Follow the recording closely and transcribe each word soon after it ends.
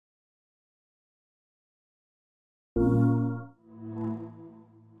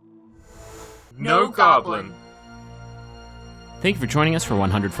No goblin. Thank you for joining us for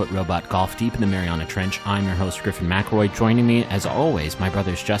 100-Foot Robot Golf Deep in the Mariana Trench. I'm your host, Griffin McElroy. Joining me, as always, my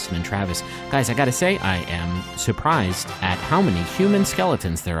brothers Justin and Travis. Guys, I gotta say, I am surprised at how many human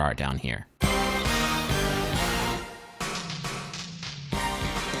skeletons there are down here.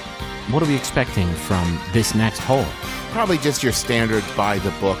 What are we expecting from this next hole? Probably just your standard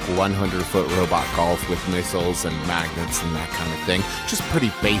by-the-book 100-foot robot golf with missiles and magnets and that kind of thing. Just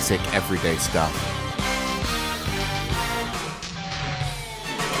pretty basic, everyday stuff.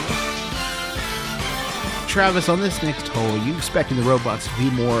 Travis, on this next hole, are you expecting the robots to be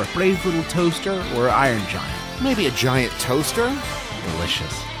more brave little toaster or iron giant? Maybe a giant toaster?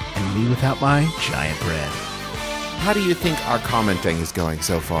 Delicious. And me without my giant bread. How do you think our commenting is going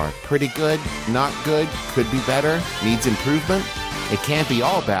so far? Pretty good? Not good? Could be better? Needs improvement? It can't be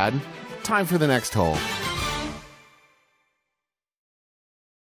all bad. Time for the next hole.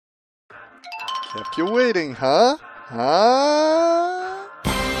 Kept you waiting, huh?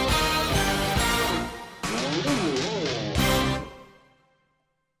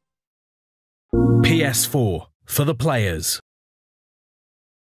 PS4 for the players.